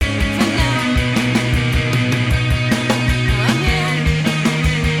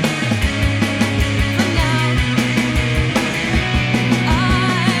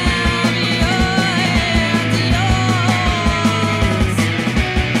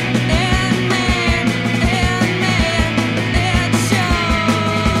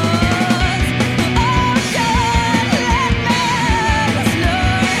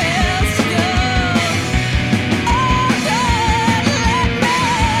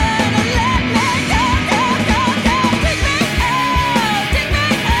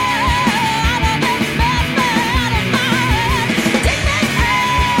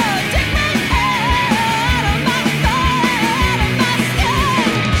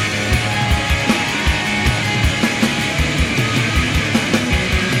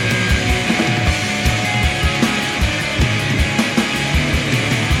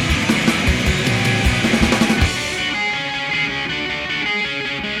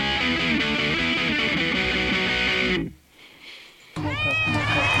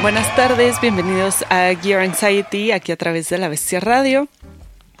Buenas tardes, bienvenidos a Gear Anxiety, aquí a través de La Bestia Radio.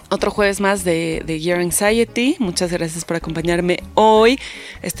 Otro jueves más de Gear Anxiety. Muchas gracias por acompañarme hoy.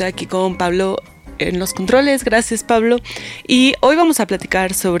 Estoy aquí con Pablo en los controles. Gracias, Pablo. Y hoy vamos a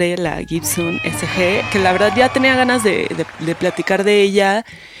platicar sobre la Gibson SG, que la verdad ya tenía ganas de platicar de ella.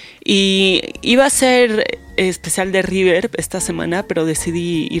 Y iba a ser especial de River esta semana, pero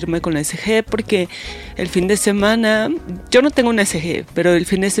decidí irme con la SG porque el fin de semana, yo no tengo una SG, pero el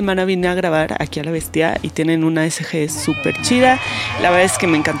fin de semana vine a grabar aquí a La Bestia y tienen una SG súper chida. La verdad es que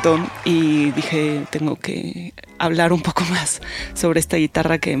me encantó y dije, tengo que hablar un poco más sobre esta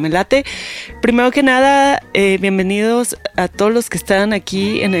guitarra que me late. Primero que nada, bienvenidos a todos los que están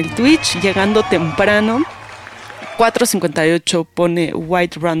aquí en el Twitch, llegando temprano. 4:58 pone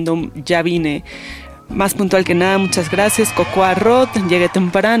White Random, ya vine. Más puntual que nada, muchas gracias. Cocoa Rod, llegué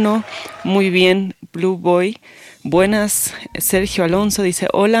temprano. Muy bien, Blue Boy. Buenas. Sergio Alonso dice,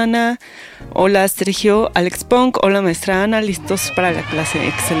 hola Ana. Hola Sergio. Alex Punk, hola maestra Ana, listos para la clase.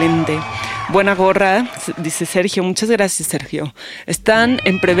 Excelente. Buena gorra, dice Sergio. Muchas gracias, Sergio. Están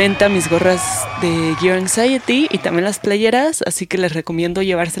en preventa mis gorras de Gear Anxiety y también las playeras, así que les recomiendo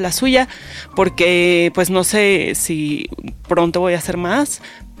llevarse la suya porque pues no sé si pronto voy a hacer más,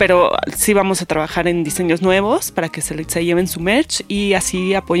 pero sí vamos a trabajar en diseños nuevos para que se lleven su merch y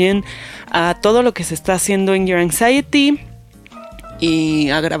así apoyen a todo lo que se está haciendo en Gear Anxiety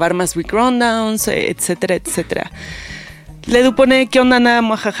y a grabar más week rundowns, etcétera, etcétera. Ledu pone, ¿qué onda, Ana?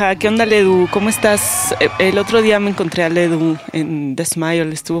 Muajaja, ¿qué onda, Ledu? ¿Cómo estás? El otro día me encontré a Ledu en The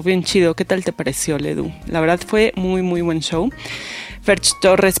Smile, estuvo bien chido. ¿Qué tal te pareció, Ledu? La verdad fue muy, muy buen show. Ferch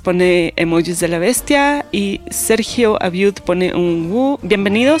Torres pone emojis de la bestia y Sergio Abiud pone un woo.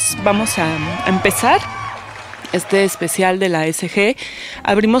 Bienvenidos, vamos a empezar este especial de la SG.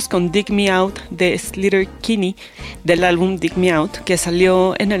 Abrimos con Dig Me Out de Slater Kinney del álbum Dig Me Out, que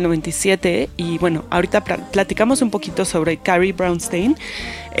salió en el 97. Y bueno, ahorita platicamos un poquito sobre Carrie Brownstein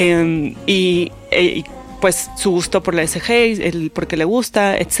y pues su gusto por la SG, el por qué le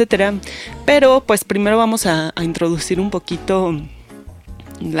gusta, etcétera. Pero pues primero vamos a introducir un poquito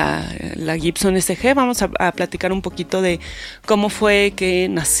la Gibson SG. Vamos a platicar un poquito de cómo fue que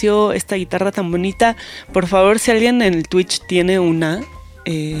nació esta guitarra tan bonita. Por favor, si alguien en el Twitch tiene una,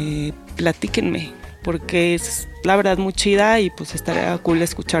 platíquenme, porque es la verdad muy chida y pues estaría cool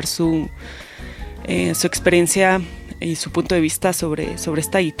escuchar su experiencia y su punto de vista sobre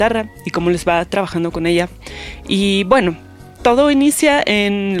esta guitarra y cómo les va trabajando con ella. Y bueno, todo inicia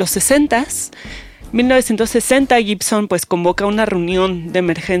en los 60s. 1960 Gibson pues convoca una reunión de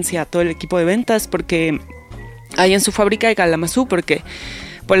emergencia a todo el equipo de ventas porque ahí en su fábrica de Kalamazoo, porque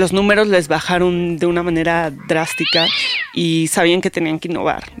pues los números les bajaron de una manera drástica y sabían que tenían que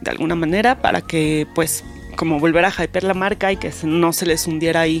innovar de alguna manera para que pues como volver a hypear la marca y que no se les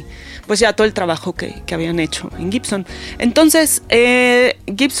hundiera ahí pues ya todo el trabajo que habían hecho en Gibson. Entonces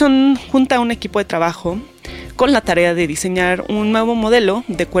Gibson junta a un equipo de trabajo con la tarea de diseñar un nuevo modelo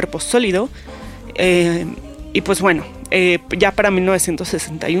de cuerpo sólido. Y pues bueno, ya para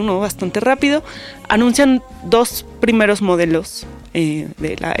 1961, bastante rápido, anuncian dos primeros modelos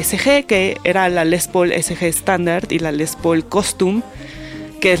de la SG, que era la Les Paul SG Standard y la Les Paul Costume,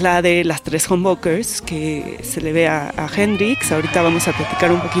 que es la de las tres humbuckers que se le ve a Hendrix. Ahorita vamos a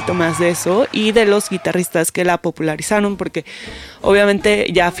platicar un poquito más de eso y de los guitarristas que la popularizaron, porque obviamente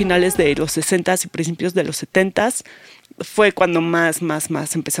ya a finales de los 60s y principios de los 70s fue cuando más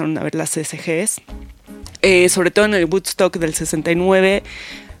empezaron a ver las SGs. Sobre todo en el Woodstock del 69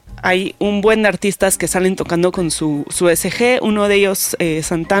 hay un buen de artistas que salen tocando con su SG. Uno de ellos,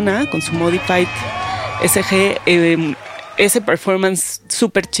 Santana, con su Modified SG. Ese performance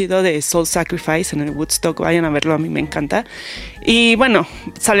súper chido de Soul Sacrifice en el Woodstock, vayan a verlo, a mí me encanta. Y bueno,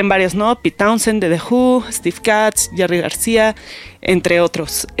 salen varios, ¿no? Pete Townshend de The Who, Steve Katz, Jerry García, entre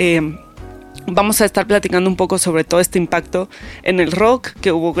otros. Vamos a estar platicando un poco sobre todo este impacto en el rock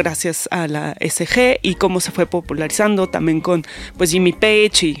que hubo gracias a la SG y cómo se fue popularizando también con pues Jimmy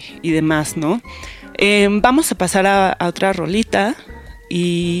Page y demás, ¿no? Vamos a pasar a otra rolita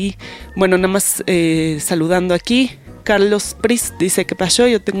y bueno, nada más saludando aquí. Carlos Priest dice, ¿qué pasó?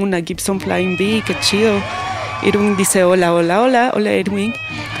 Yo tengo una Gibson Flying V, qué chido. Irwin dice, hola Irwin.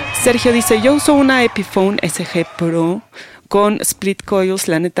 Sergio dice, yo uso una Epiphone SG Pro con split coils,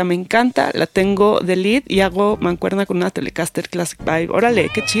 la neta me encanta, la tengo de lead y hago mancuerna con una Telecaster Classic Vibe. Órale,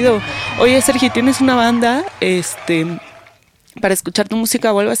 qué chido. Oye, Sergio, ¿tienes una banda para escuchar tu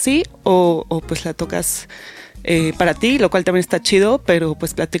música o algo así? O pues la tocas para ti, lo cual también está chido, pero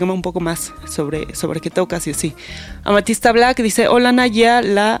pues platícame un poco más sobre qué tocas y así. Amatista Black dice, hola Naya,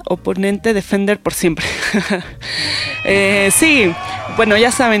 la oponente Defender por siempre. Sí, bueno,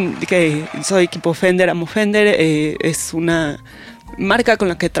 ya saben que soy equipo Fender, amo Fender, es una marca con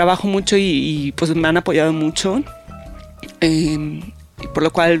la que trabajo mucho y pues me han apoyado mucho, por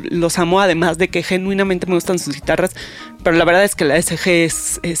lo cual los amo, además de que genuinamente me gustan sus guitarras, pero la verdad es que la SG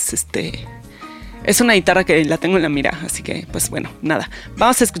es una guitarra que la tengo en la mira, así que pues bueno, nada,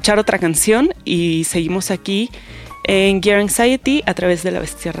 vamos a escuchar otra canción y seguimos aquí en Gear Anxiety a través de La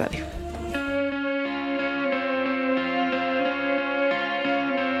Bestia Radio.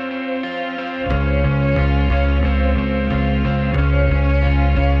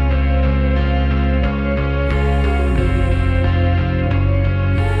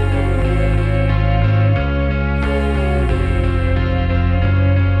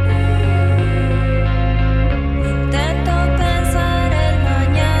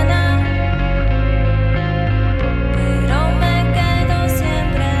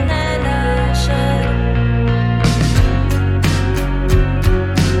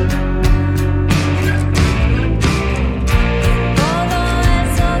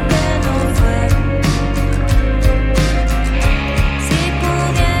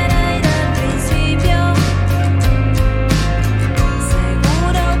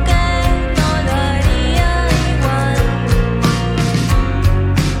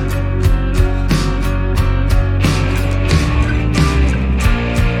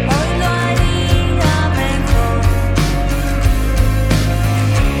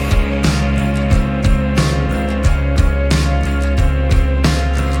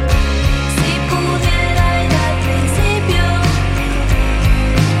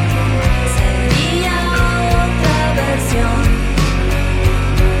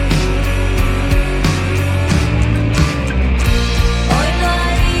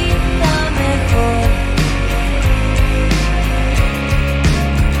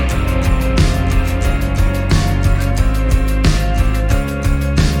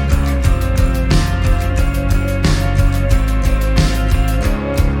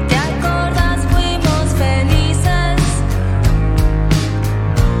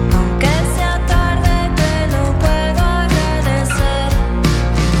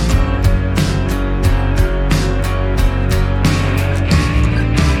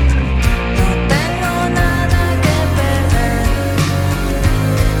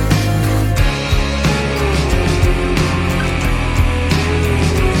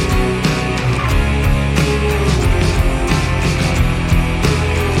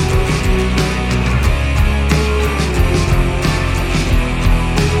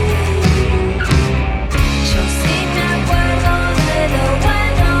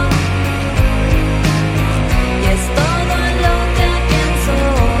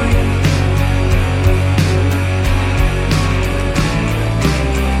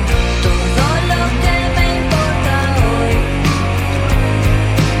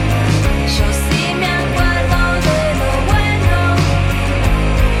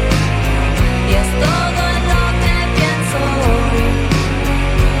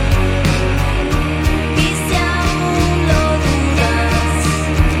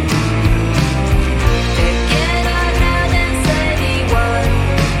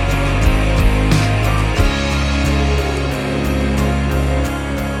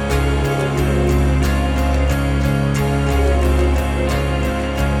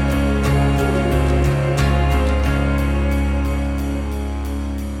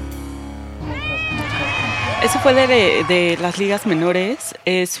 Eso fue de las ligas menores.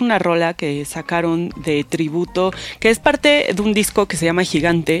 Es una rola que sacaron de tributo, que es parte de un disco que se llama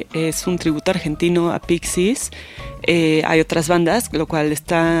Gigante. Es un tributo argentino a Pixies. Hay otras bandas, lo cual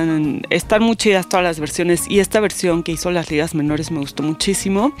están muy chidas todas las versiones. Y esta versión que hizo las ligas menores me gustó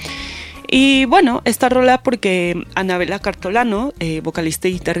muchísimo. Y bueno, esta rola porque Anabela Cartolano, vocalista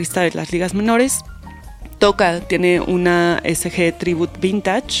y guitarrista de las ligas menores, tiene una SG Tribute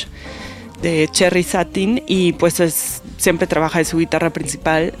Vintage de Cherry Satin y pues siempre trabaja de su guitarra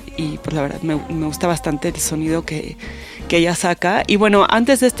principal y pues la verdad me gusta bastante el sonido que ella saca. Y bueno,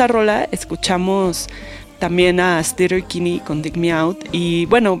 antes de esta rola escuchamos también a Slater Kinney con Dig Me Out y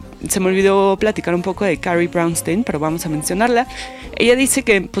bueno, se me olvidó platicar un poco de Carrie Brownstein, pero vamos a mencionarla. Ella dice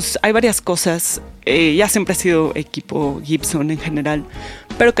que pues hay varias cosas, ya siempre ha sido equipo Gibson en general,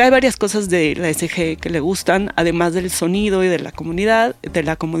 pero que hay varias cosas de la SG que le gustan, además del sonido y de la comodidad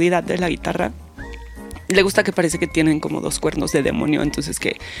de la guitarra. Le gusta que parece que tienen como dos cuernos de demonio, entonces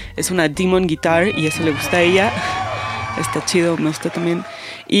que es una demon guitar y eso le gusta a ella. está chido, me gusta también.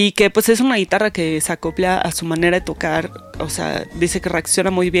 Y que pues es una guitarra que se acopla a su manera de tocar, o sea, dice que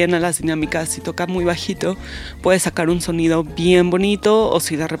reacciona muy bien a las dinámicas. Si toca muy bajito puede sacar un sonido bien bonito, o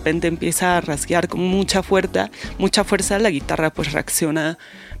si de repente empieza a rasguear con mucha fuerza, la guitarra pues reacciona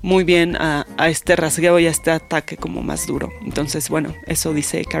muy bien a este rasgueo y a este ataque como más duro. Entonces, bueno, eso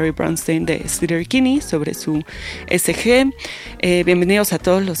dice Carrie Brownstein de Sleater-Kinney sobre su SG. Bienvenidos a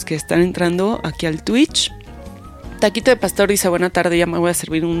todos los que están entrando aquí al Twitch. Taquito de Pastor dice, buena tarde, ya me voy a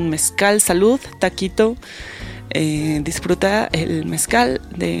servir un mezcal. Salud, Taquito. Disfruta el mezcal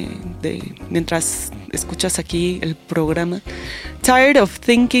mientras escuchas aquí el programa. Tired of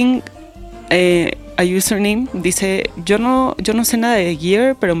Thinking, a username, dice, yo no sé nada de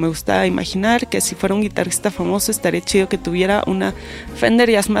gear, pero me gusta imaginar que si fuera un guitarrista famoso estaría chido que tuviera una Fender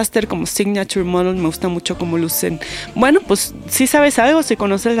Jazzmaster como signature model. Me gusta mucho cómo lucen. Bueno, pues si sabes algo, si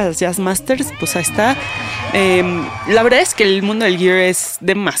conoces las Jazzmasters, pues ahí está. La verdad es que el mundo del gear es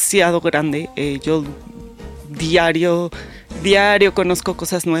demasiado grande. Yo diario conozco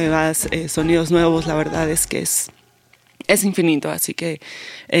cosas nuevas, sonidos nuevos. La verdad es que es infinito, así que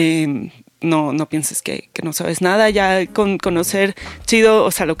no pienses que no sabes nada. Ya con conocer chido,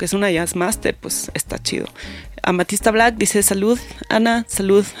 o sea, lo que es una Jazzmaster, pues está chido. Amatista Black dice, salud Ana,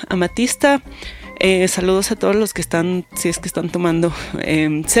 salud Amatista. Saludos a todos los que están, si es que están tomando.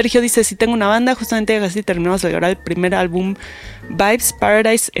 Sergio dice, sí tengo una banda, justamente casi terminamos de grabar el primer álbum Vibes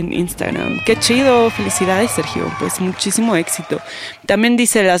Paradise en Instagram. Qué chido, felicidades Sergio, pues muchísimo éxito. También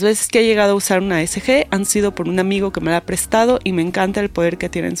dice, las veces que he llegado a usar una SG han sido por un amigo que me la ha prestado y me encanta el poder que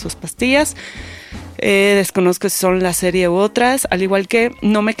tienen sus pastillas. Desconozco si son la serie u otras, al igual que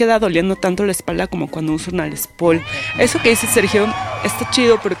no me queda doliendo tanto la espalda como cuando uso una Les Paul. Eso que dice Sergio está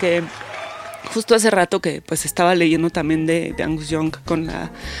chido porque justo hace rato que pues estaba leyendo también de Angus Young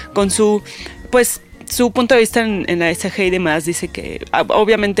con su pues su punto de vista en la SG y demás. Dice que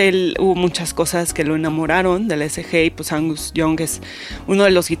obviamente hubo muchas cosas que lo enamoraron de la SG y pues Angus Young es uno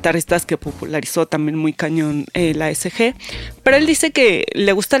de los guitarristas que popularizó también muy cañón la SG, pero él dice que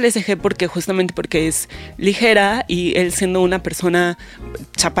le gusta la SG justamente porque es ligera y él siendo una persona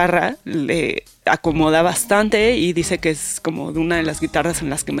chaparra le acomoda bastante y dice que es como una de las guitarras en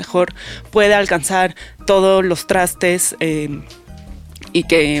las que mejor puede alcanzar todos los trastes, y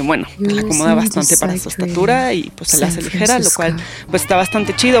que bueno, la acomoda bastante para su estatura y pues se la hace ligera, lo cual pues está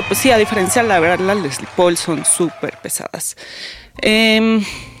bastante chido. Pues sí, a diferencia, la verdad, las Les Paul son súper pesadas.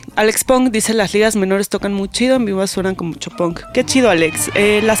 Alex Punk dice, las ligas menores tocan muy chido, en vivo suenan con mucho punk. Qué chido, Alex.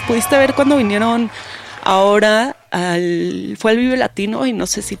 ¿Las pudiste ver cuando vinieron ahora? Fue al Vive Latino y no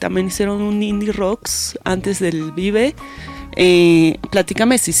sé si también hicieron un Indie Rocks antes del Vive.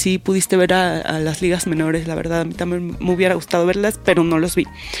 Platícame si sí pudiste ver a las ligas menores. La verdad, a mí también me hubiera gustado verlas, pero no los vi.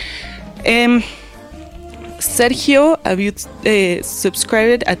 Sergio, have you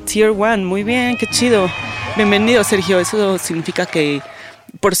subscribed a Tier 1? Muy bien, qué chido. Bienvenido, Sergio. Eso significa que,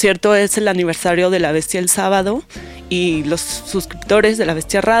 por cierto, es el aniversario de La Bestia el sábado y los suscriptores de La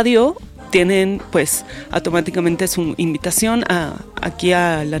Bestia Radio tienen pues automáticamente su invitación aquí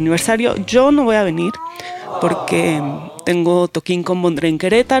al aniversario. Yo no voy a venir porque tengo toquín con Bondré en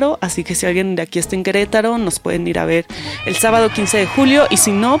Querétaro, así que si alguien de aquí está en Querétaro nos pueden ir a ver el sábado 15 de julio y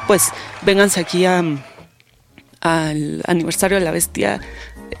si no, pues vénganse aquí al aniversario de La Bestia,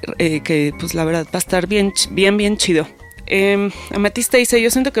 que pues la verdad va a estar bien chido. Amatista dice,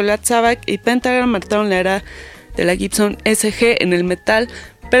 yo siento que Black Sabbath y Pentagram marcaron la era de la Gibson SG en el metal,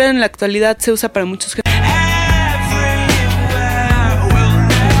 pero en la actualidad se usa para muchos géneros.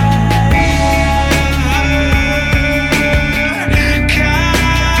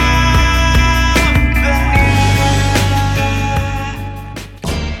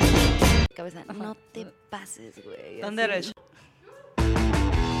 No te pases, güey. ¿Dónde eres?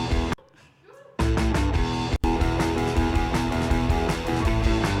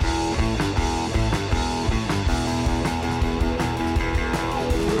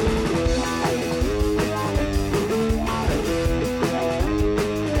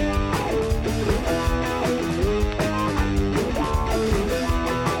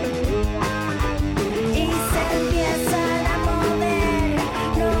 Ni sé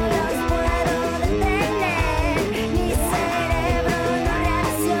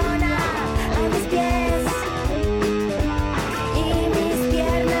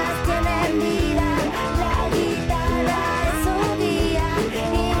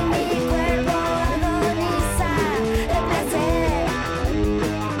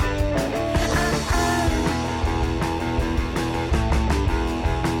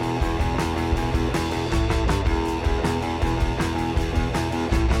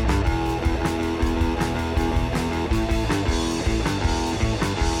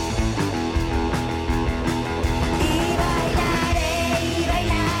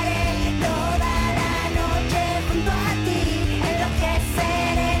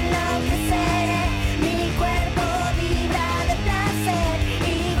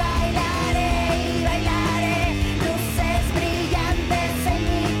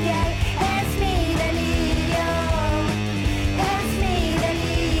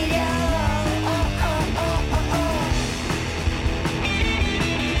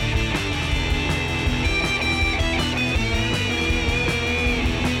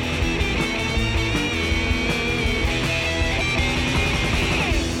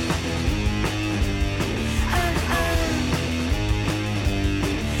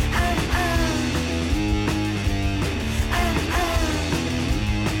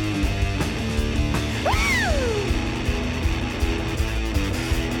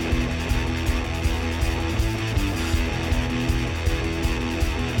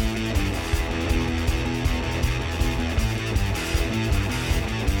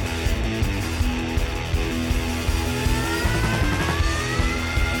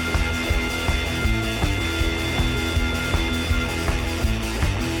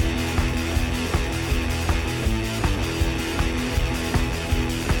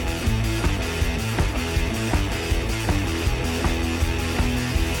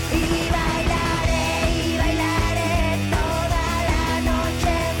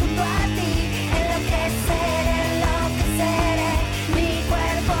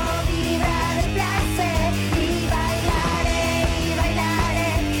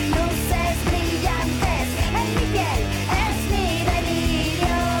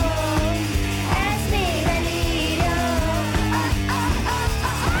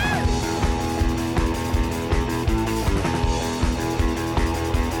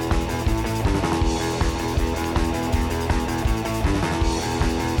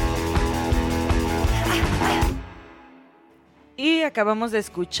acabamos de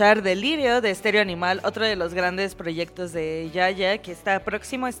escuchar Delirio de Estéreo Animal, otro de los grandes proyectos de Yaya, que está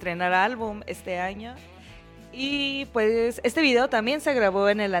próximo a estrenar álbum este año. Y pues este video también se grabó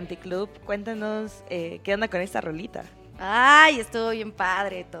en el Anticlub. Cuéntanos qué onda con esta rolita. Ay, estuvo bien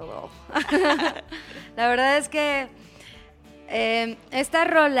padre todo. La verdad es que esta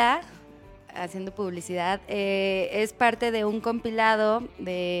rola, haciendo publicidad, es parte de un compilado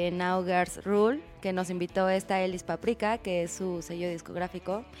de Now Girls Rule, que nos invitó esta Elis Paprika, que es su sello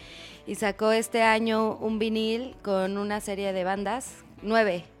discográfico, y sacó este año un vinil con una serie de bandas,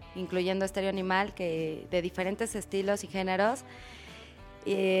 9, incluyendo Estéreo Animal, que de diferentes estilos y géneros.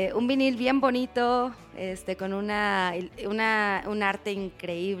 Un vinil bien bonito, con un arte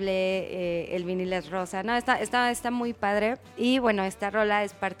increíble. El vinil es rosa, no, está muy padre. Y bueno, esta rola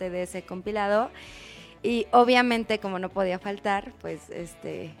es parte de ese compilado. Y obviamente, como no podía faltar, pues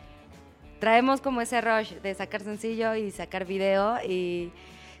traemos como ese rush de sacar sencillo y sacar video, y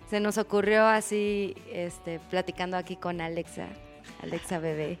se nos ocurrió así, platicando aquí con Alexa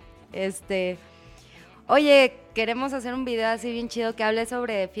bebé, oye, queremos hacer un video así bien chido que hable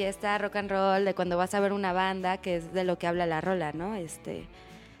sobre fiesta, rock and roll, de cuando vas a ver una banda, que es de lo que habla la rola, ¿no?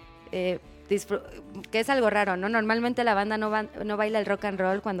 Que es algo raro, ¿no? Normalmente la banda no baila el rock and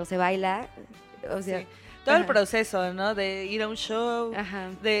roll cuando se baila, o sea... Sí. Todo el proceso, ¿no? De ir a un show,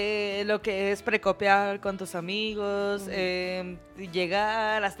 de lo que es precopiar con tus amigos,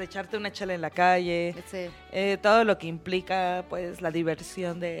 llegar hasta echarte una chela en la calle, todo lo que implica, pues, la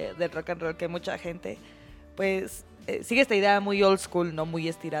diversión del rock and roll, que mucha gente, pues, sigue esta idea muy old school, ¿no? Muy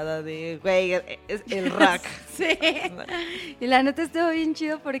estirada de, güey, es el rock. Sí. Y la neta estuvo bien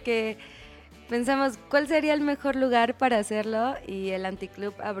chido porque pensamos, ¿cuál sería el mejor lugar para hacerlo? Y el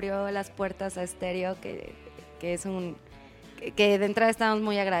Anticlub abrió las puertas a Estéreo, que de entrada estamos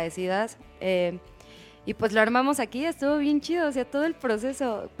muy agradecidas. Y pues lo armamos aquí, estuvo bien chido, o sea, todo el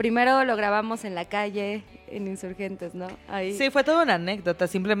proceso. Primero lo grabamos en la calle, en Insurgentes, ¿no? Ahí. Sí, fue toda una anécdota,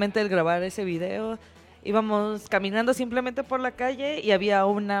 simplemente el grabar ese video. Íbamos caminando simplemente por la calle y había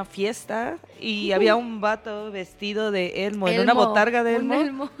una fiesta y había un vato vestido de Elmo, en una botarga de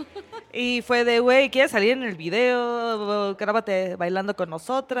Elmo. Y fue de, güey, ¿quieres salir en el video? Grábate bailando con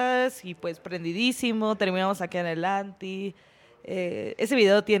nosotras. Y pues prendidísimo, terminamos aquí en el Anti. Ese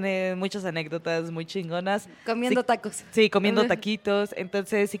video tiene muchas anécdotas muy chingonas. Comiendo tacos. Sí, comiendo taquitos.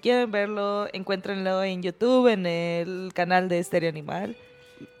 Entonces, si quieren verlo, encuéntrenlo en YouTube, en el canal de Estéreo Animal.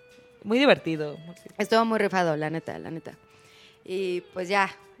 Muy divertido. Estuvo muy rifado, la neta. Y pues ya,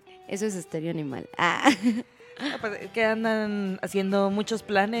 eso es Estéreo Animal. Que andan haciendo muchos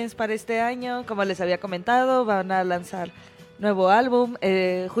planes para este año. Como les había comentado, van a lanzar nuevo álbum.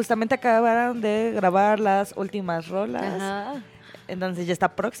 Justamente acabaron de grabar las últimas rolas. Ajá. Entonces ya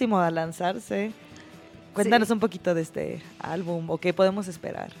está próximo a lanzarse. Cuéntanos un poquito de este álbum o qué podemos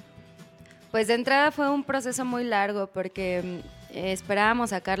esperar. Pues de entrada fue un proceso muy largo porque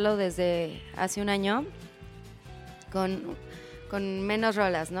esperábamos sacarlo desde hace un año con menos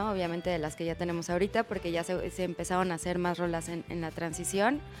rolas, ¿no? Obviamente de las que ya tenemos ahorita, porque ya se empezaron a hacer más rolas en la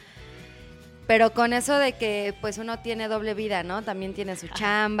transición. Pero con eso de que pues uno tiene doble vida, ¿no? También tiene su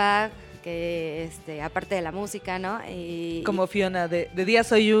chamba, que aparte de la música, ¿no? Como Fiona, de día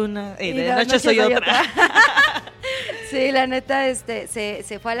soy una y de noche soy otra. Sí, la neta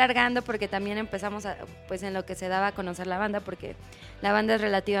se fue alargando porque también empezamos pues en lo que se daba a conocer la banda, porque la banda es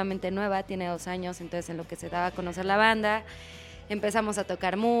relativamente nueva, tiene 2 años, entonces en lo que se daba a conocer la banda empezamos a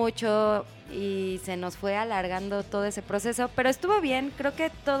tocar mucho y se nos fue alargando todo ese proceso, pero estuvo bien. Creo que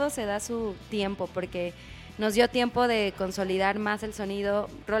todo se da su tiempo porque nos dio tiempo de consolidar más el sonido.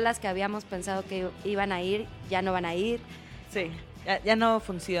 Rolas que habíamos pensado que iban a ir, ya no van a ir. Sí, ya no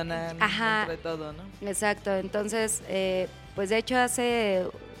funcionan. Ajá, dentro de todo, ¿no? Exacto, entonces, pues de hecho hace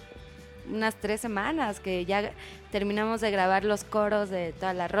unas 3 semanas que ya terminamos de grabar los coros de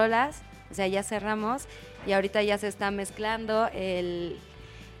todas las rolas, o sea, ya cerramos y ahorita ya se está mezclando el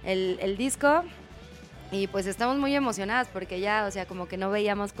disco y pues estamos muy emocionadas porque ya, o sea, como que no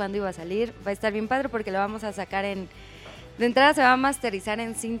veíamos cuándo iba a salir. Va a estar bien padre porque lo vamos a sacar de entrada se va a masterizar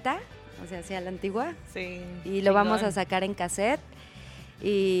en cinta, o sea, hacia la antigua. Sí. Y lo vamos a sacar en cassette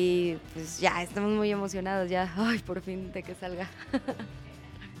y pues ya, estamos muy emocionados ya, ay, por fin de que salga.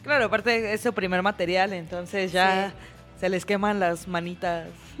 Claro, aparte es su primer material, entonces ya... Sí. Se les queman las manitas,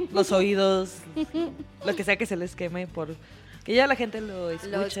 los oídos, lo que sea que se les queme por que ya la gente lo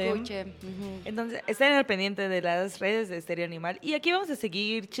escuche. Uh-huh. Entonces, estén al pendiente de las redes de Estéreo Animal. Y aquí vamos a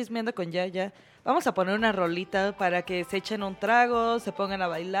seguir chismeando con Yaya. Vamos a poner una rolita para que se echen un trago, se pongan a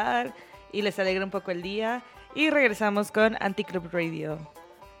bailar y les alegre un poco el día. Y regresamos con Anticlub Radio.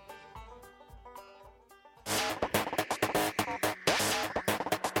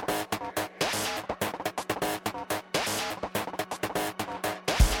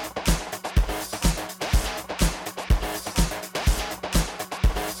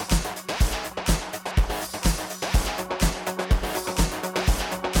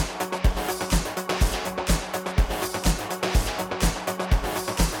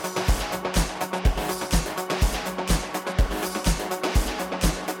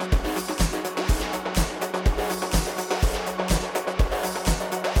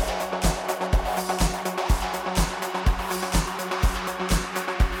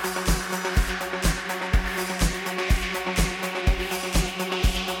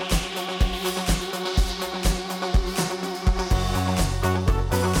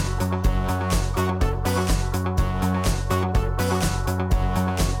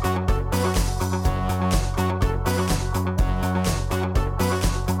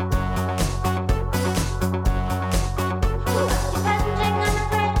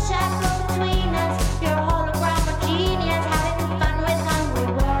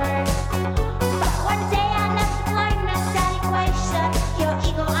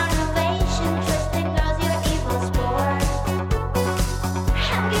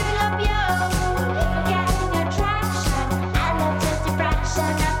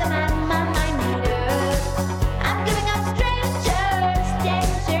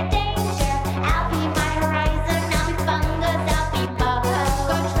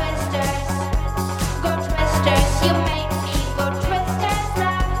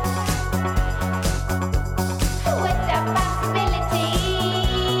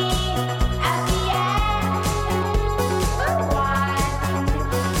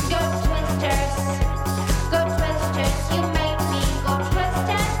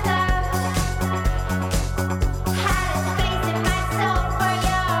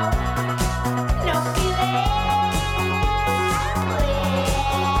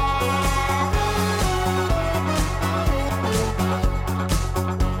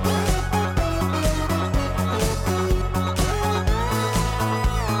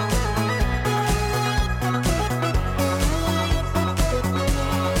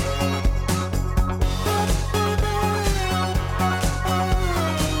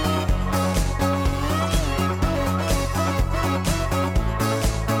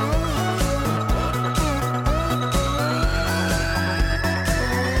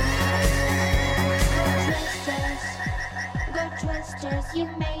 You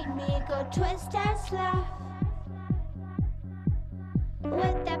made me go twist and slow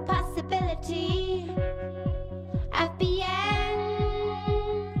with that possibility of being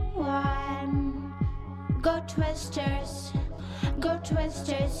one. Go twisters,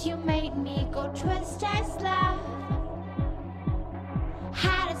 you made me go twist and slow.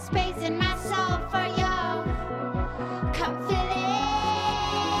 Had a space in my soul for you. Come fill it.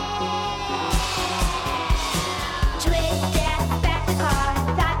 Twisted spectacle.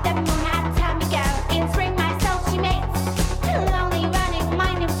 Thought the moon had time to go. In spring my soul she makes. Lonely running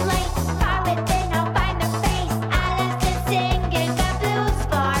mind inflates. Far within I'll find the face. I left to singing the blues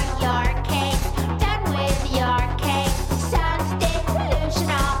for your case. Done with your case. Sounds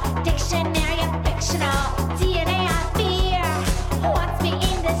delusional. Dictionary of fictional. DNA of fear. Wants me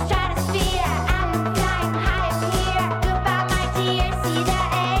in the stratosphere. I'm flying high up here. Goodbye my dear. See there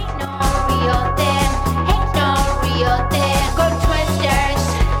ain't no real thing. Ain't no real thing. Go twisters.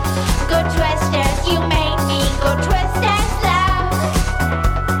 Go twisters. You made me go twisters slow.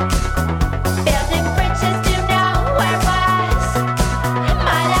 Building bridges to nowhere was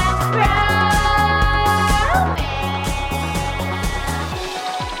my last romance.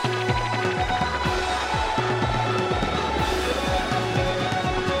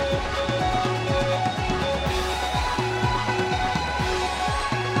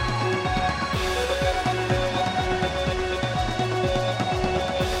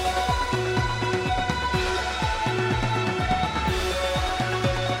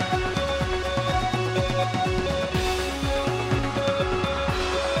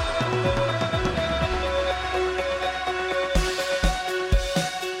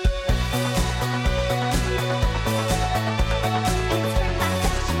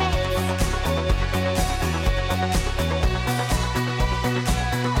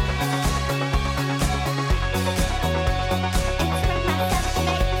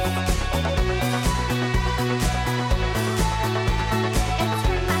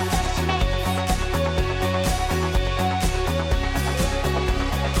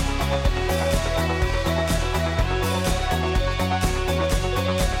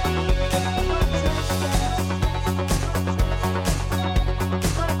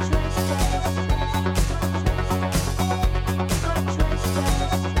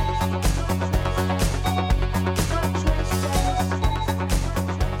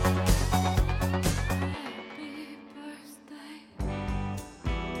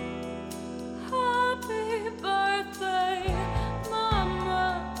 Happy birthday, Mama.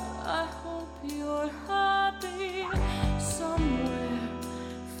 I hope you're happy somewhere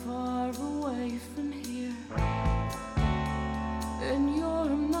far away from here. And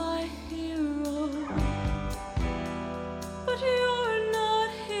you're my hero, but you're not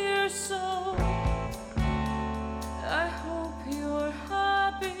here, so I hope you're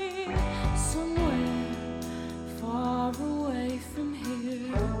happy somewhere far away from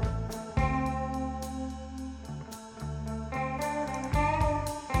here.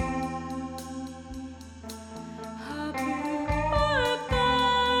 Happy birthday,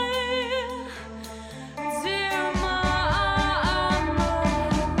 dear Mama.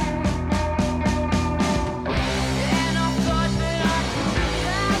 And I thought that I could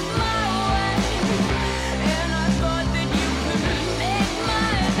have my way, and I thought that you could make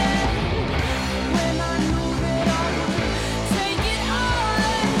my day. When I knew that I would take it all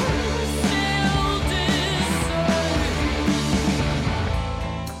and still deserve.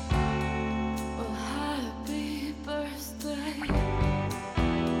 Well, happy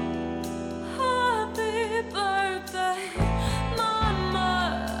birthday, Mama.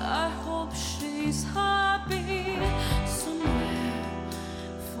 I hope she's happy somewhere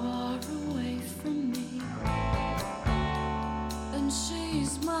far away from me. And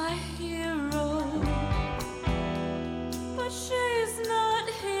she's my hero, but she's not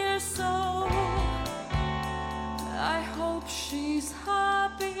here, so I hope she's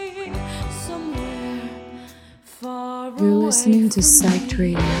happy somewhere far away. You're listening to Psyched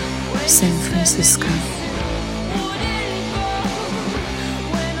Radio, San Francisco.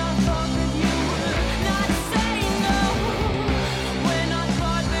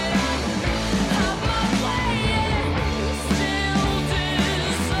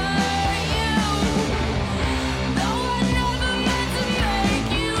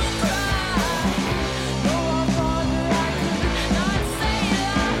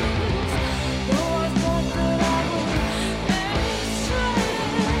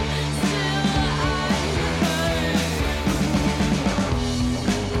 Still I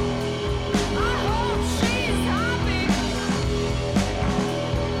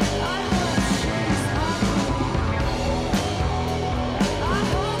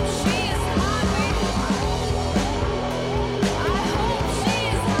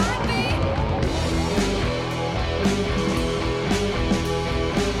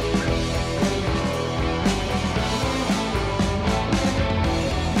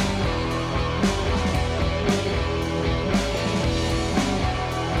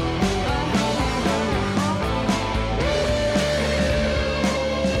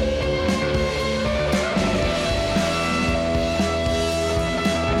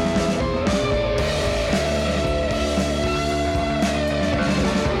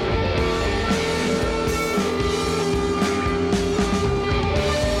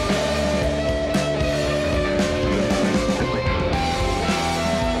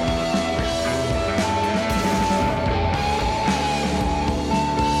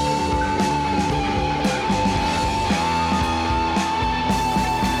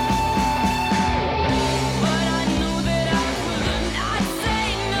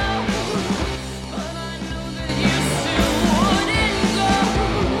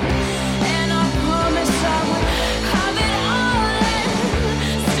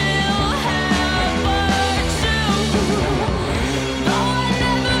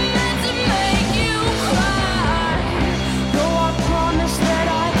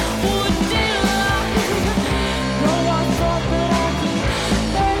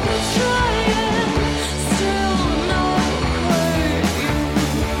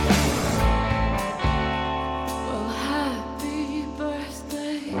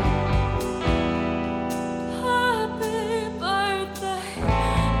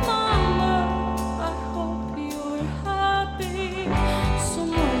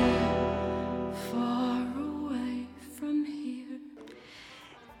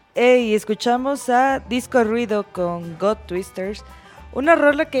Y escuchamos a Disco Ruido con God Twisters, una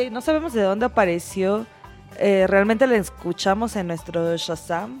rola que no sabemos de dónde apareció. Realmente la escuchamos en nuestro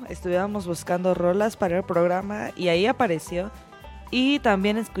Shazam, estuvimos buscando rolas para el programa y ahí apareció. Y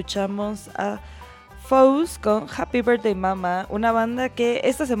también escuchamos a Foes con Happy Birthday Mama, una banda que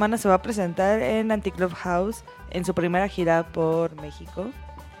esta semana se va a presentar en Anticlub House en su primera gira por México.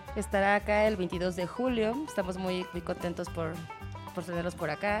 Estará acá el 22 de julio, estamos muy contentos por tenerlos por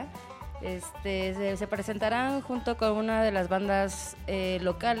acá. Se presentarán junto con una de las bandas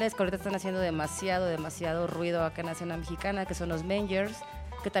locales que ahorita están haciendo demasiado ruido acá en la escena mexicana, que son los Mangers,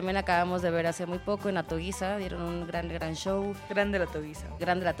 que también acabamos de ver hace muy poco en Atoguiza, dieron un gran show. Grande la Toguiza.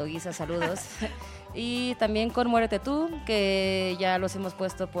 Grande la Atoguiza, saludos. Y también con Muérete Tú, que ya los hemos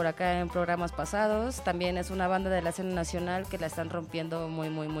puesto por acá en programas pasados, también es una banda de la escena nacional que la están rompiendo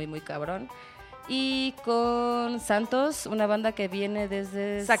muy cabrón. Y con Santos, una banda que viene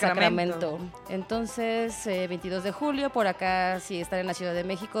desde Sacramento. Entonces, 22 de julio, por acá, si están en la Ciudad de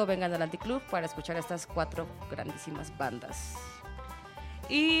México, vengan al Anticlub para escuchar estas 4 grandísimas bandas.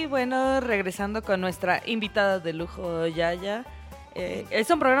 Y bueno, regresando con nuestra invitada de lujo, Yaya. Es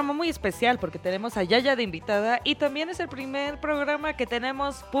un programa muy especial porque tenemos a Yaya de invitada y también es el primer programa que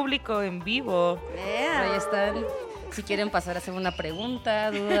tenemos público en vivo. Ahí están. Si quieren pasar a hacer una pregunta,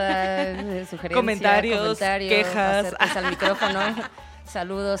 duda, sugerencia, comentarios, quejas, acérquense al micrófono.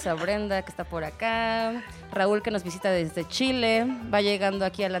 Saludos a Brenda, que está por acá. Raúl, que nos visita desde Chile. Va llegando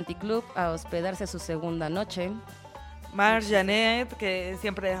aquí al Anticlub a hospedarse su segunda noche. Mar, Janet, que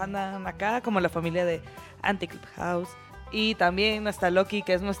siempre andan acá, como la familia de Anticlub House. Y también hasta Loki,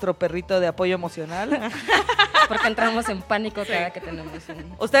 que es nuestro perrito de apoyo emocional. Porque entramos en pánico cada que tenemos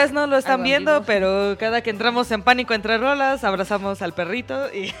Ustedes no lo están viendo, vivo. pero cada que entramos en pánico entre rolas, abrazamos al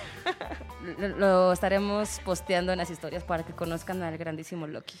perrito y... Lo estaremos posteando en las historias para que conozcan al grandísimo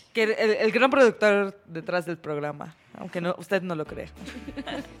Loki. Que el gran productor detrás del programa, aunque no, usted no lo cree.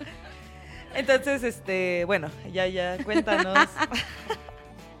 Entonces, bueno, ya, cuéntanos.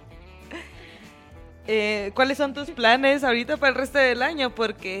 ¿Cuáles son tus planes ahorita para el resto del año?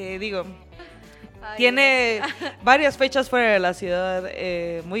 Porque, digo, tiene varias fechas fuera de la ciudad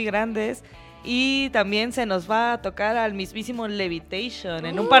muy grandes y también se nos va a tocar al mismísimo Levitation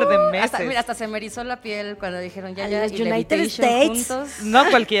en un par de meses. Hasta se me erizó la piel cuando dijeron ya los y United Levitation States. juntos.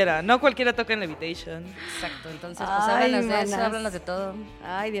 No cualquiera toca en Levitation. Exacto, entonces pues Ay, háblanos de eso, manas. háblanos de todo.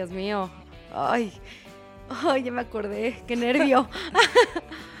 Ay, Dios mío. Ay, ya me acordé. Qué nervio.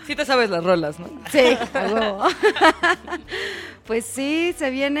 Sí te sabes las rolas, ¿no? Sí, a huevo. Pues sí,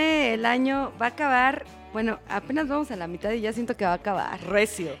 se viene el año, va a acabar. Bueno, apenas vamos a la mitad y ya siento que va a acabar.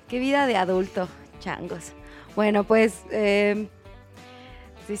 Recio. Qué vida de adulto, changos. Bueno, pues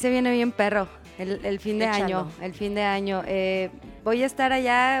sí se viene bien perro el fin de Échalo. año. El fin de año. Voy a estar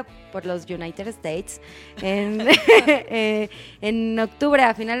allá por los United States en octubre,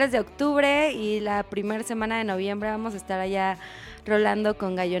 a finales de octubre, y la primera semana de noviembre vamos a estar allá rolando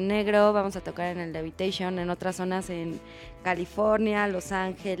con Gallo Negro. Vamos a tocar en el Levitation, en otras zonas en California, Los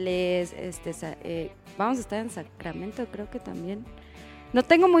Ángeles, vamos a estar en Sacramento, creo que también. No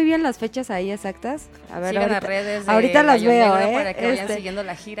tengo muy bien las fechas ahí exactas. A ver, Sigan ahorita, las redes de ahorita las Gallo veo, Negro para que vayan siguiendo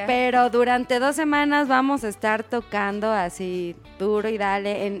la gira. Pero durante 2 semanas vamos a estar tocando así duro y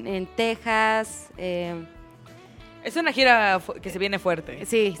dale en Texas. Es una gira que se viene fuerte.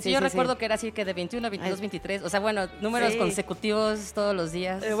 Sí, Sí, yo recuerdo que era así que de 21 a 22, 23, o sea, bueno, números Sí. consecutivos todos los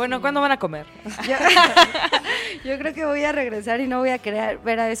días. Bueno, ¿cuándo van a comer? Yo creo que voy a regresar y no voy a querer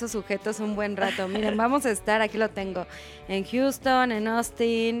ver a esos sujetos un buen rato. Miren, vamos a estar, aquí lo tengo, en Houston, en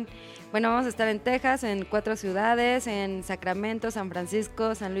Austin. Bueno, vamos a estar en Texas, en 4 ciudades, en Sacramento, San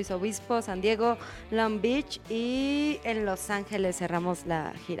Francisco, San Luis Obispo, San Diego, Long Beach y en Los Ángeles cerramos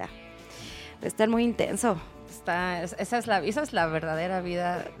la gira. Va a estar muy intenso. Esa es la verdadera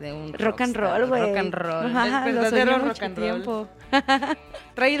vida de un Rock and rockstar. roll, güey. Rock and roll. Ajá, El lo verdadero soñé rock mucho and roll. tiempo.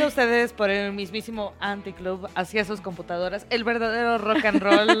 Traído a ustedes por el mismísimo Anticlub hacia sus computadoras. El verdadero rock and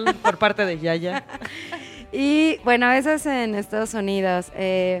roll por parte de Yaya. Y bueno, eso es en Estados Unidos.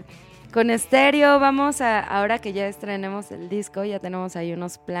 Con estéreo ahora que ya estrenemos el disco, ya tenemos ahí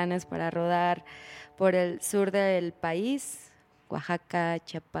unos planes para rodar por el sur del país, Oaxaca,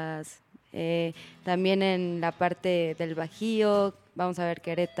 Chiapas, también en la parte del Bajío, vamos a ver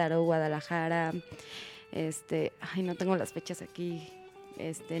Querétaro, Guadalajara, no tengo las fechas aquí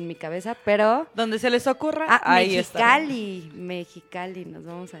en mi cabeza, pero... Donde se les ocurra, ahí está. Mexicali, nos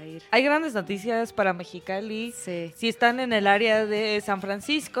vamos a ir. Hay grandes noticias para Mexicali. Sí. Si están en el área de San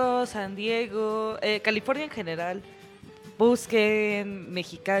Francisco, San Diego, California en general, busquen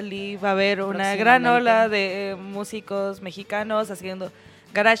Mexicali. Va a haber una gran Próximamente. ola de músicos mexicanos haciendo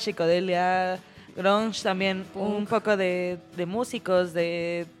garage, psicodelia, grunge, también un poco de músicos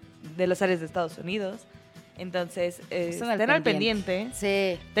de las áreas de Estados Unidos. Entonces, estén al pendiente.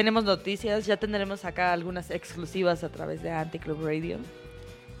 Sí. Tenemos noticias, ya tendremos acá algunas exclusivas a través de Anticlub Radio.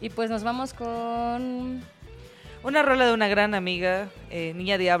 Y pues nos vamos con... Una rola de una gran amiga,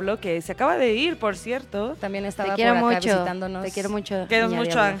 Niña Diablo, que se acaba de ir, por cierto. También estaba Te quiero por acá mucho. visitándonos. Te quiero mucho. Quedas Niña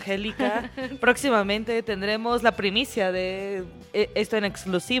mucho, Diablo. Angélica. Próximamente tendremos la primicia de esto en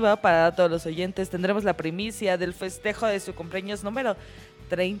exclusiva para todos los oyentes. Tendremos la primicia del festejo de su cumpleaños número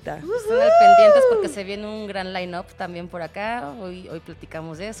 30. Estén al pendientes porque se viene un gran line-up también por acá. Hoy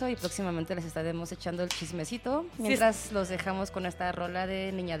platicamos de eso y próximamente les estaremos echando el chismecito. Mientras los dejamos con esta rola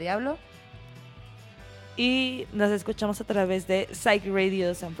de Niña Diablo. Y nos escuchamos a través de Psych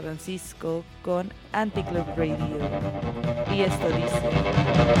Radio San Francisco con Anticlub Radio. Y esto dice...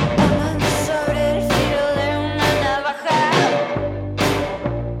 Sobre el filo de una navaja.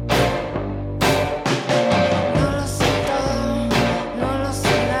 No lo sé todo, no lo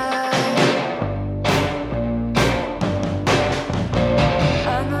sé nada.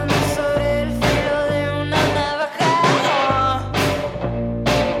 Andando sobre el filo de una navaja.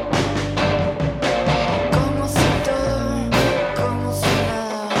 Como si todo, como si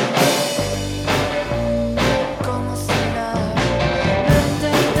nada. Como si nada. No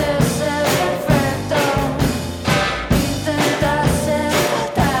intentes ser perfecto, intenta ser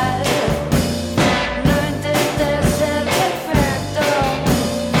fatal. No intentes ser perfecto,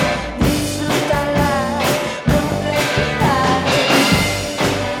 disfruta la complejidad.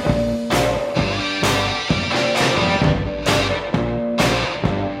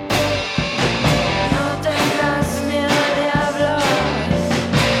 No tengas miedo al diablo,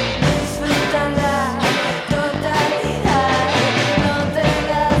 disfruta la totalidad. No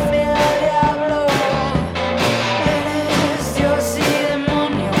tengas miedo al diablo, eres Dios y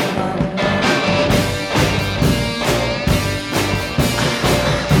demonio, mamá.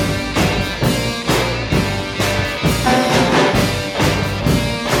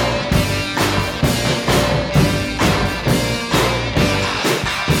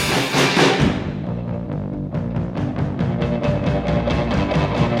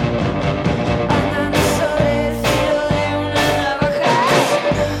 Andando sobre el filo de una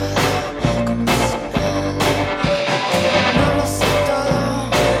navaja. No lo sé todo,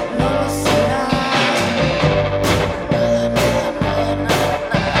 no lo sé nada.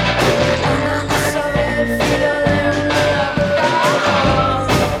 Andando sobre el filo de una navaja.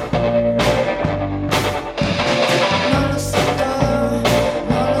 No lo sé todo,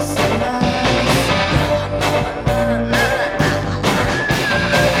 no lo sé nada.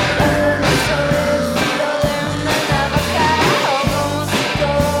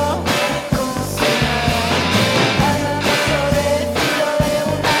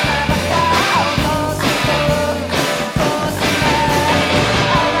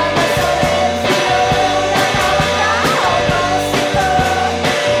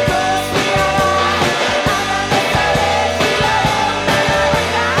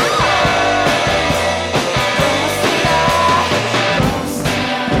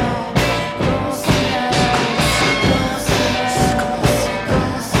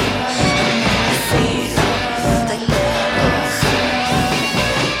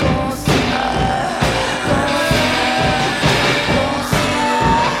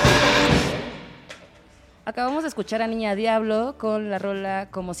 Acabamos de escuchar a Niña Diablo con la rola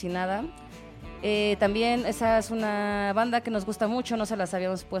Como si nada. También esa es una banda que nos gusta mucho, no se las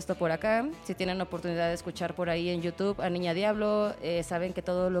habíamos puesto por acá. Si tienen la oportunidad de escuchar por ahí en YouTube a Niña Diablo, saben que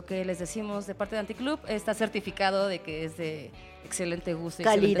todo lo que les decimos de parte de Anticlub está certificado de que es de excelente gusto y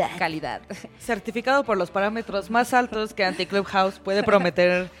Calidad. excelente calidad. Certificado por los parámetros más altos que Anticlub House puede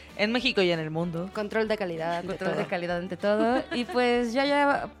prometer en México y en el mundo. Control de calidad ante Control todo. de calidad ante todo. Y pues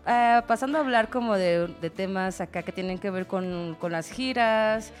ya pasando a hablar como de temas acá que tienen que ver con las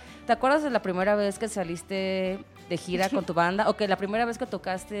giras. ¿Te acuerdas de la primera vez que saliste de gira con tu banda? ¿O que la primera vez que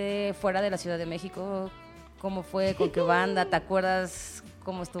tocaste fuera de la Ciudad de México? ¿Cómo fue? ¿Con qué banda? ¿Te acuerdas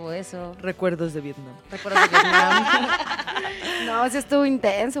cómo estuvo eso? Recuerdos de Vietnam. ¿Recuerdas de Vietnam? No, sí estuvo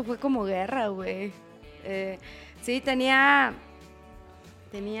intenso, fue como guerra, güey. Sí, tenía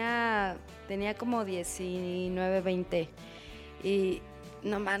como 19, 20 y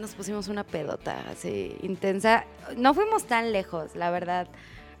nomás nos pusimos una pedota así intensa. No fuimos tan lejos, la verdad.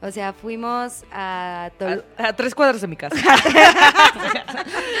 O sea, fuimos a A 3 cuadras de mi casa.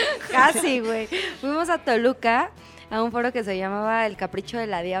 Casi, güey. Fuimos a Toluca, a un foro que se llamaba El Capricho de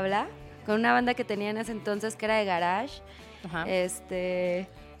la Diabla, con una banda que tenía en ese entonces que era de garage. Ajá.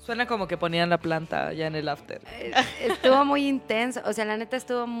 Suena como que ponían la planta ya en el after. Estuvo muy intenso, o sea, la neta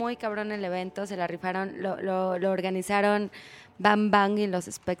estuvo muy cabrón el evento, se la rifaron, lo organizaron Bam Bang y Los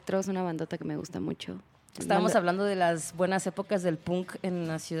Espectros, una bandota que me gusta mucho. Estábamos hablando de las buenas épocas del punk en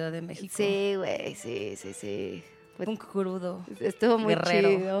la Ciudad de México. Sí, güey, sí. Punk crudo. Estuvo muy guerrero.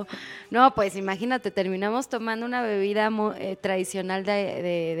 chido. No, pues imagínate, terminamos tomando una bebida tradicional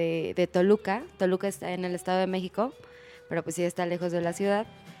de Toluca. Toluca está en el Estado de México, pero pues sí está lejos de la ciudad.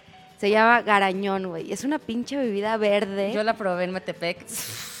 Se llama Garañón, güey. Es una pinche bebida verde. Yo la probé en Metepec.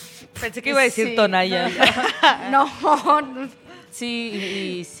 Pensé que iba a decir Sí. Tonaya. No,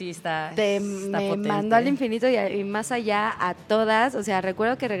 Sí, y sí está me potente. mandó al infinito y más allá a todas. O sea,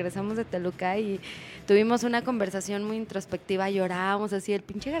 recuerdo que regresamos de Toluca y tuvimos una conversación muy introspectiva, llorábamos así, el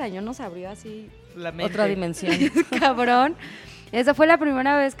pinche Garañón nos abrió así, La mente. Otra dimensión. cabrón. Esa fue la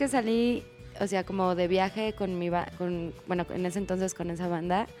primera vez que salí, o sea, como de viaje con bueno, en ese entonces con esa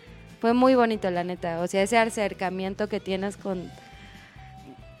banda. Fue muy bonito, la neta. O sea, ese acercamiento que tienes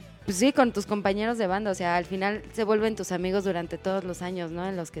pues sí, con tus compañeros de banda. O sea, al final se vuelven tus amigos durante todos los años, ¿no?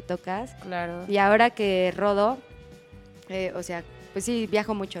 En los que tocas. Claro. Y ahora que rodo, o sea, pues sí,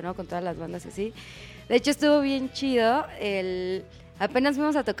 viajo mucho, ¿no? Con todas las bandas así. De hecho, estuvo bien chido. Apenas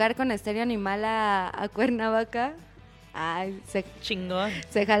fuimos a tocar con Estéreo Animal a Cuernavaca. Ay, Chingón.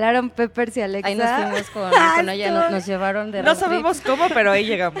 se jalaron Peppers y Alexa. Ahí nos fuimos con ella, nos llevaron de No road trip. sabemos cómo, pero ahí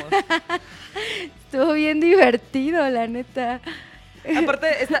llegamos. Estuvo bien divertido, la neta.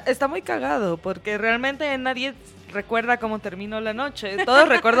 Aparte, está muy cagado, porque realmente nadie recuerda cómo terminó la noche. Todos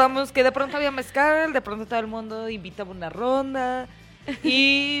recordamos que de pronto había mezcal, de pronto todo el mundo invitaba una ronda,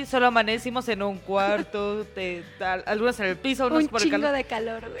 y solo amanecimos en un cuarto, algunos en el piso, unos Un por el chingo calor. de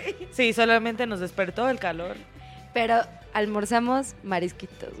calor, güey. Sí, solamente nos despertó el calor. Pero almorzamos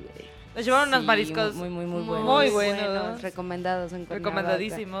marisquitos, güey. Nos llevaron unos Sí, mariscos muy muy buenos. buenos. Recomendados en Cuernavaca.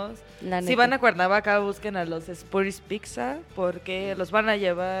 Recomendadísimos. La Si neta. van a Cuernavaca, busquen a los Spurs Pizza, porque los van a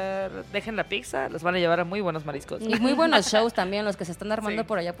llevar, dejen la pizza, los van a llevar a muy buenos mariscos. Y muy buenos shows también, los que se están armando Sí.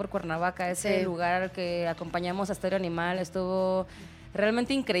 por allá por Cuernavaca. Ese Sí. lugar que acompañamos a Stereo Animal estuvo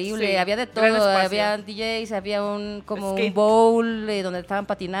realmente increíble. Sí, Había de gran todo, espacio. había DJs, había un Skate. bowl donde estaban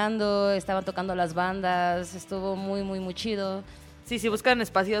patinando, estaban tocando las bandas. Estuvo muy chido. Sí, si buscan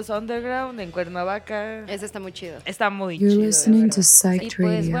espacios underground en Cuernavaca, Ese está muy chido. está muy You're chido. de listening verdad. to Psych Y pues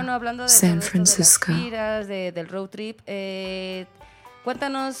Radio, bueno, hablando de todo San esto Francisco. de las giras, del road trip,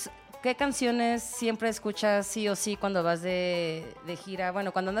 cuéntanos qué canciones siempre escuchas sí o sí cuando vas de gira.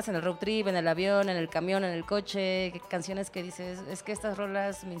 Bueno, cuando andas en el road trip, en el avión, en el camión, en el coche, qué canciones que dices, es que estas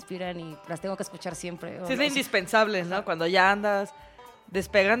rolas me inspiran y las tengo que escuchar siempre. O Sí, es no, indispensable, ¿no? Cuando ya andas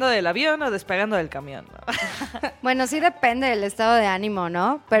despegando del avión o despegando del camión, ¿no? Bueno, sí depende del estado de ánimo,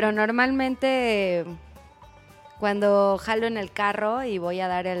 ¿no? Pero normalmente cuando jalo en el carro y voy a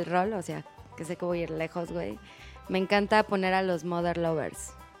dar el rol, o sea, que sé que voy a ir lejos, güey, me encanta poner a los Mother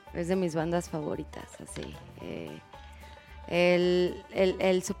Lovers. Es de mis bandas favoritas, así.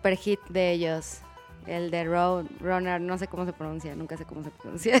 El super hit de ellos, el de Runner, no sé cómo se pronuncia, nunca sé cómo se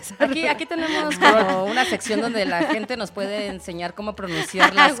pronuncia esa Aquí tenemos como una sección donde la gente nos puede enseñar cómo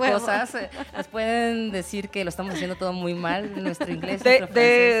pronunciar las Huevo. cosas. Nos pueden decir que lo estamos haciendo todo muy mal, nuestro inglés, De, nuestro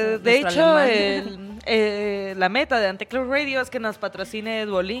de, francés, de nuestro hecho, alemán. la meta de Anticlub Radio es que nos patrocine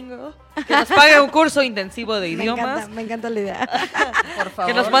Duolingo, que nos pague un curso intensivo de idiomas, me encanta la idea. Por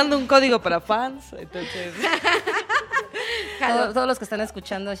favor. que nos mande un código para fans. Entonces, Todos los que están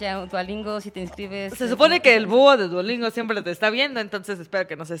escuchando ya Duolingo, si te inscribes. se supone que el búho de Duolingo siempre te está viendo, entonces espero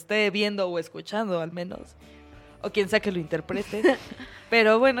que nos esté viendo o escuchando al menos. O quien sea que lo interprete.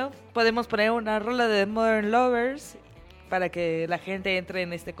 Pero bueno, podemos poner una rola de Modern Lovers para que la gente entre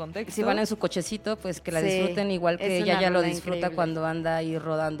en este contexto. Si van en su cochecito, pues que la Sí, disfruten igual que es ella una ya lo rola disfruta increíble. cuando anda ahí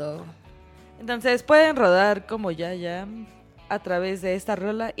rodando. Entonces pueden rodar como ya a través de esta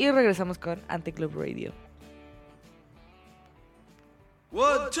rola y regresamos con Anticlub Radio. 1,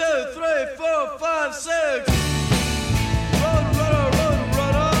 2, 3, 4, 5, 6. Run,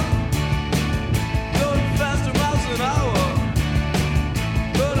 going faster miles an hour.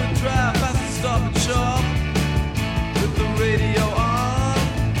 Gonna drive fast and stop and shop with the radio on.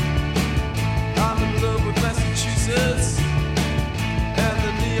 I'm in love with Massachusetts and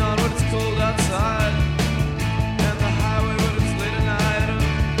the neon when it's cold outside, and the highway when it's late at night.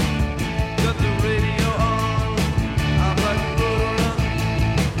 Got the radio on. I'm like a road runner.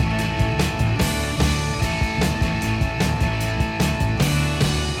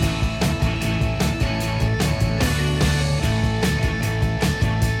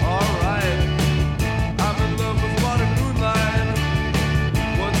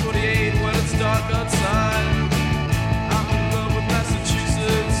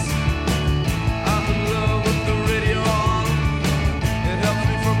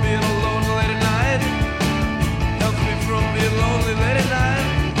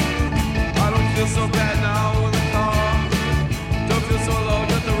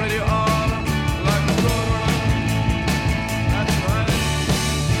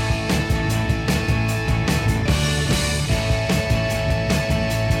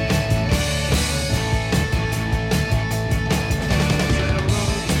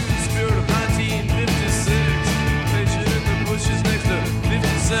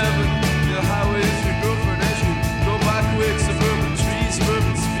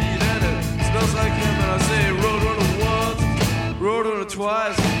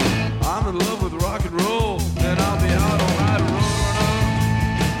 I'm in love with rock and roll, and I'll be out all night rolling.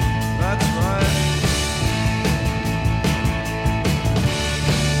 That's right.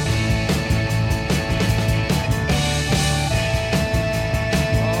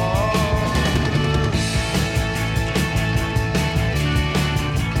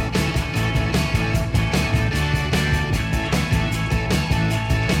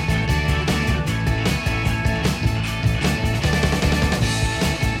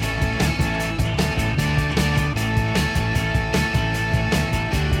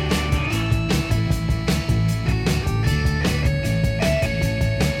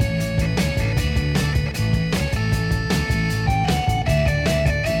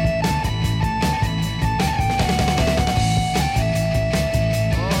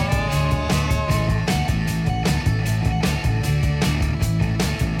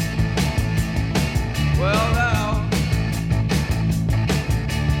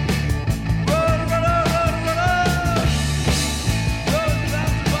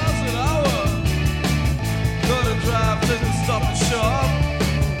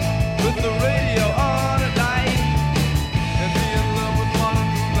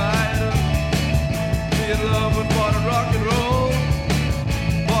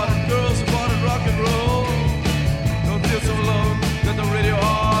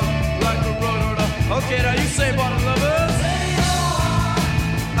 Okay, now you say bottom lovers.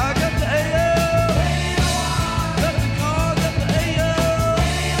 I got the AO. Got the car, got the AO.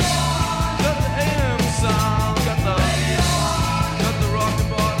 Got the AM sound. Got the rock and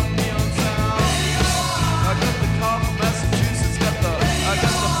bottom neon sound. I got the car from Massachusetts. I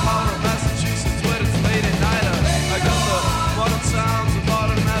got the power of Massachusetts where it's late at night. I got the modern sounds of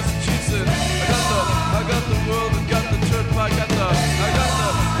modern Massachusetts. I got the world and got the church. I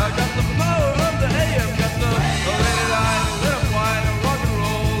got the power of the AM. Got the lady line, lit white, rock and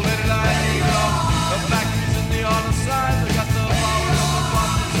roll, lady line, the factories in the other side. I got the power of the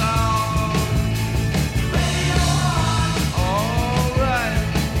Boston sound. All right.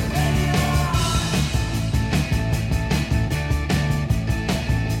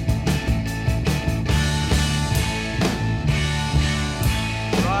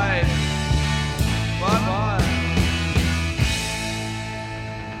 Right. Bye-bye.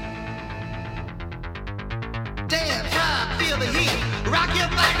 Dance, high, feel the heat. Rock your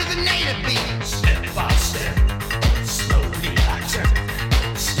body to the native beat. Step by step, slowly I turn.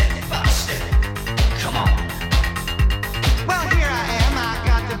 Step by step, come on. Well, here I am, I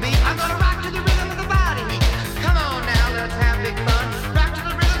got the beat. I'm gonna rock to the rhythm of the body. Come on now, let's have big fun. Rock to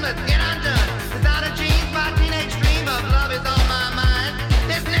the rhythm, let's get undone. Without a dream, my teenage dream of love is on my mind.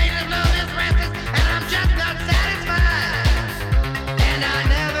 This native love is restless, and I'm just not satisfied. And I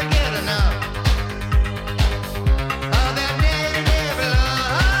never get enough. Of that native love.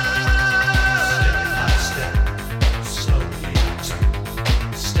 Step by step.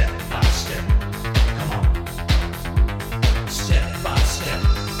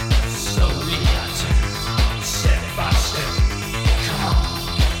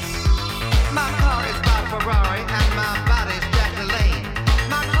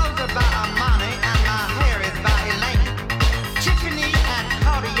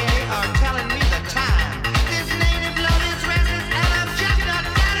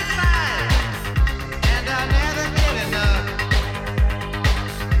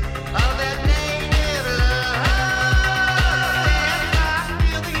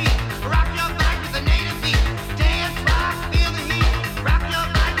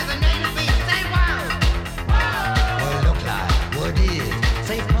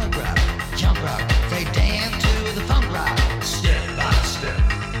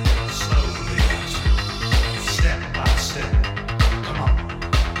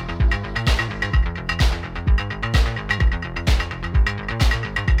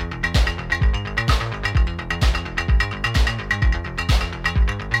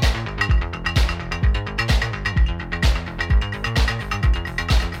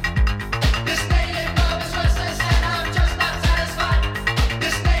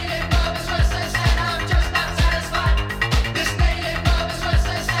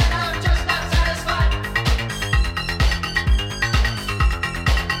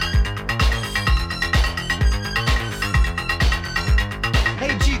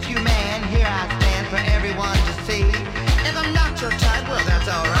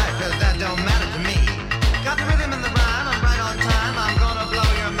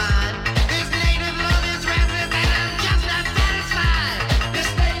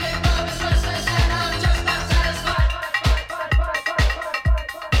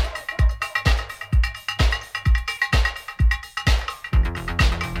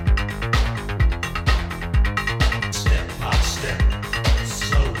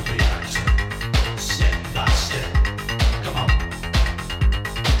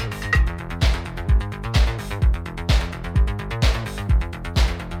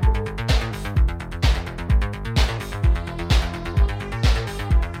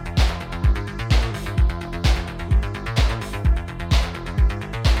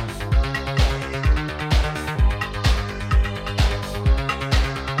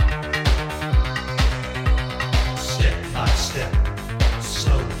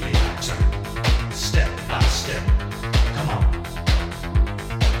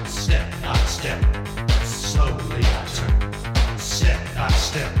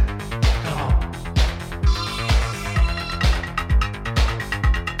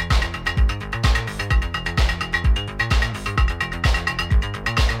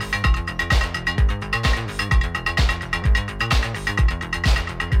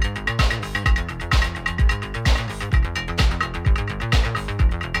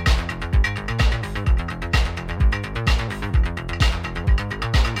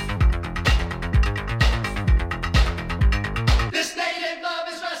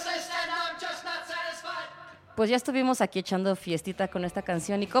 pues ya estuvimos aquí echando fiestita con esta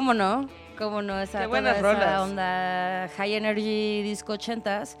canción y cómo no, Qué buenas toda esa rolas. onda high energy disco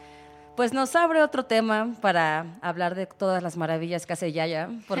 80s, pues nos abre otro tema para hablar de todas las maravillas que hace Yaya,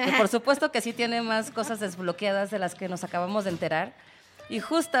 porque por supuesto que sí tiene más cosas desbloqueadas de las que nos acabamos de enterar. Y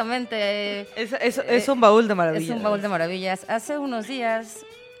justamente Es un baúl de maravillas. es un baúl de maravillas. Hace unos días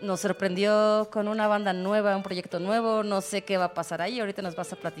nos sorprendió con una banda nueva, un proyecto nuevo, no sé qué va a pasar ahí, ahorita nos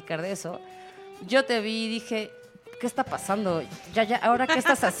vas a platicar de eso. Yo te vi y dije, ¿qué está pasando? Ya, ¿ahora qué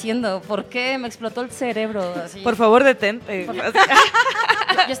estás haciendo? ¿Por qué? Me explotó el cerebro. Así. Por favor, detente.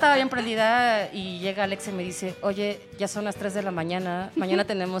 Yo estaba bien prendida y llega Alex y me dice, oye, ya son las 3 de la mañana, mañana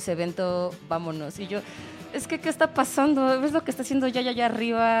tenemos evento, vámonos. Y yo, es que, ¿qué está pasando? ¿Ves lo que está haciendo ya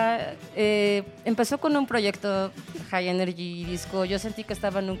arriba? Empezó con un proyecto High Energy Disco. Yo sentí que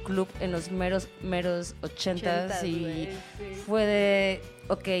estaba en un club en los meros 80s y fue de,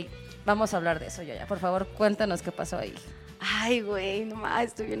 ok, vamos a hablar de eso, Yaya. Por favor, cuéntanos qué pasó ahí. Ay, güey, nomás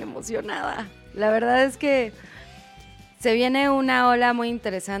estoy bien emocionada. La verdad es que se viene una ola muy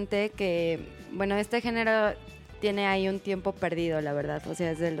interesante que, bueno, este género tiene ahí un tiempo perdido, la verdad. O sea,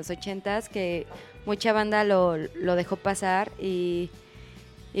 desde los 80s que mucha banda lo dejó pasar y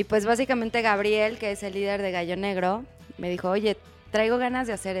pues básicamente Gabriel, que es el líder de Gallo Negro, me dijo, oye, traigo ganas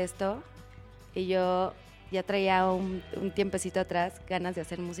de hacer esto. Y yo ya traía un tiempecito atrás ganas de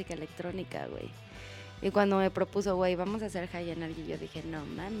hacer música electrónica, güey. Y cuando me propuso, güey, vamos a hacer High Energy, yo dije, no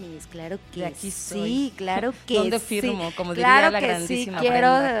mames, claro que De aquí sí, soy. claro que ¿Dónde sí. firmo? Como diría Claro la que sí, grandísima quiero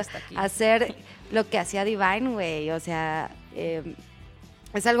Brenda, que está aquí. hacer lo que hacía Divine, güey. O sea,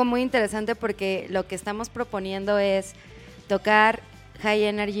 es algo muy interesante porque lo que estamos proponiendo es tocar High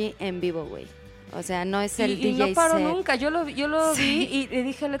Energy en vivo, güey. O sea, no es el y DJ no paró set. nunca. Yo lo vi y le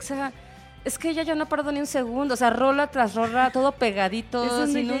dije a Alexa, es que ella ya no ha parado ni un segundo. O sea, rola tras rola, todo pegadito, Es un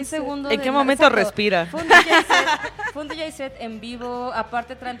sin DJ un set. segundo. ¿En qué momento respira? Fue un DJ set en vivo.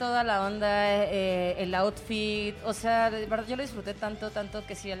 Aparte traen toda la onda, el outfit. O sea, de verdad, yo lo disfruté tanto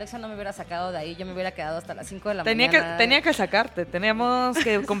que si Alexa no me hubiera sacado de ahí, yo me hubiera quedado hasta las 5 de la mañana. Tenía que sacarte, teníamos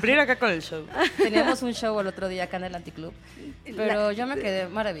que cumplir acá con el show. Teníamos un show el otro día acá en el Anticlub, pero yo me quedé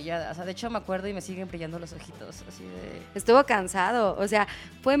maravillada. O sea, de hecho me acuerdo y me siguen brillando los ojitos, así de... Estuvo cansado, o sea,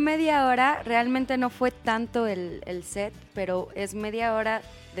 fue media hora, realmente no fue tanto el set, pero es media hora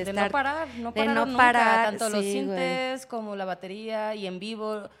de De estar... no parar, no de parar no nunca, parar, tanto los sí, sintes como la batería y en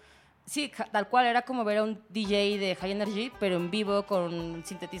vivo. Sí, tal cual era como ver a un DJ de High Energy, pero en vivo con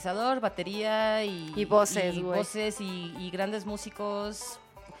sintetizador, batería Y voces, güey. voces y grandes músicos.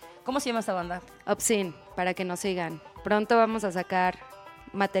 ¿Cómo se llama esta banda? Obscene, para que nos sigan. Pronto vamos a sacar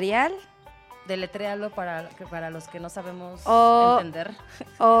material Deletréalo para los que no sabemos O- entender.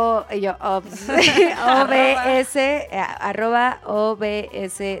 o yo OBS arroba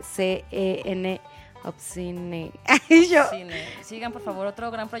OBSCEN Obscene. Y yo, Cine. Sigan, por favor,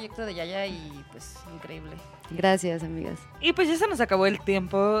 otro gran proyecto de Yaya y pues increíble. gracias, amigas. Y pues ya se nos acabó el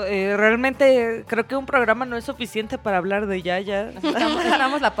tiempo. Realmente creo que un programa no es suficiente para hablar de Yaya.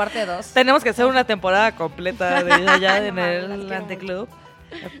 Necesitamos la parte 2. Tenemos que hacer una temporada completa de Yaya en el Anticlub.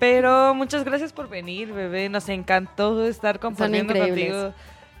 Pero muchas gracias por venir, bebé. Nos encantó estar compartiendo increíbles.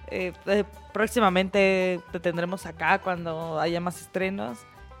 contigo. Próximamente te tendremos acá cuando haya más estrenos.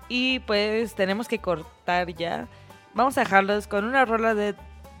 Y pues tenemos que cortar ya. Vamos a dejarlos con una rola de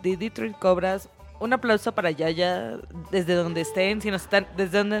Detroit Cobras. Un aplauso para Yaya desde donde estén,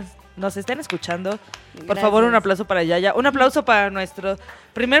 desde donde nos estén escuchando. Por Gracias. favor, un aplauso para Yaya. Un aplauso para nuestro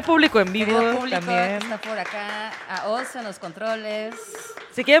primer público en vivo Querido público también. que está por acá, a Oz en los controles.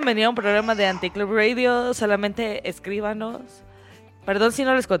 Si quieren venir a un programa de Anticlub Radio, solamente escríbanos. Perdón si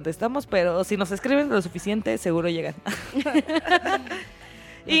no les contestamos, pero si nos escriben lo suficiente, seguro llegan.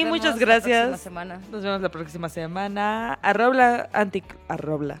 Y Nos muchas vemos la gracias. próxima semana. Nos vemos la próxima semana. Arroba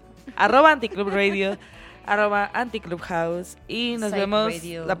Anticlub Radio, arroba Anticlub House. Y nos Psych vemos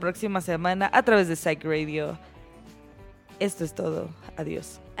Radio. la próxima semana a través de Psych Radio. Esto es todo.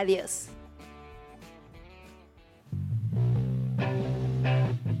 Adiós. Adiós.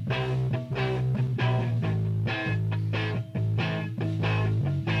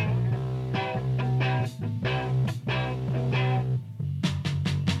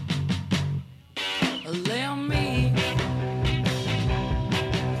 Allow me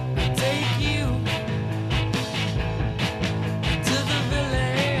to take you to the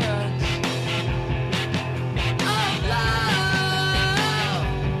village of love.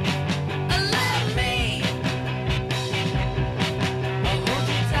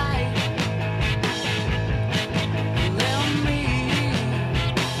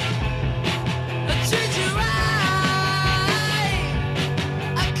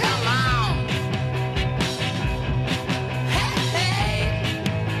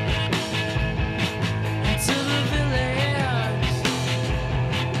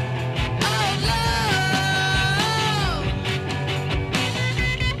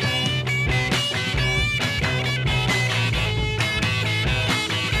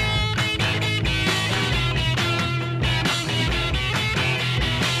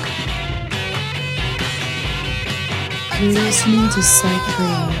 You're listening to Psych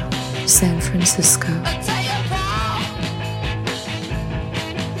Radio, San Francisco.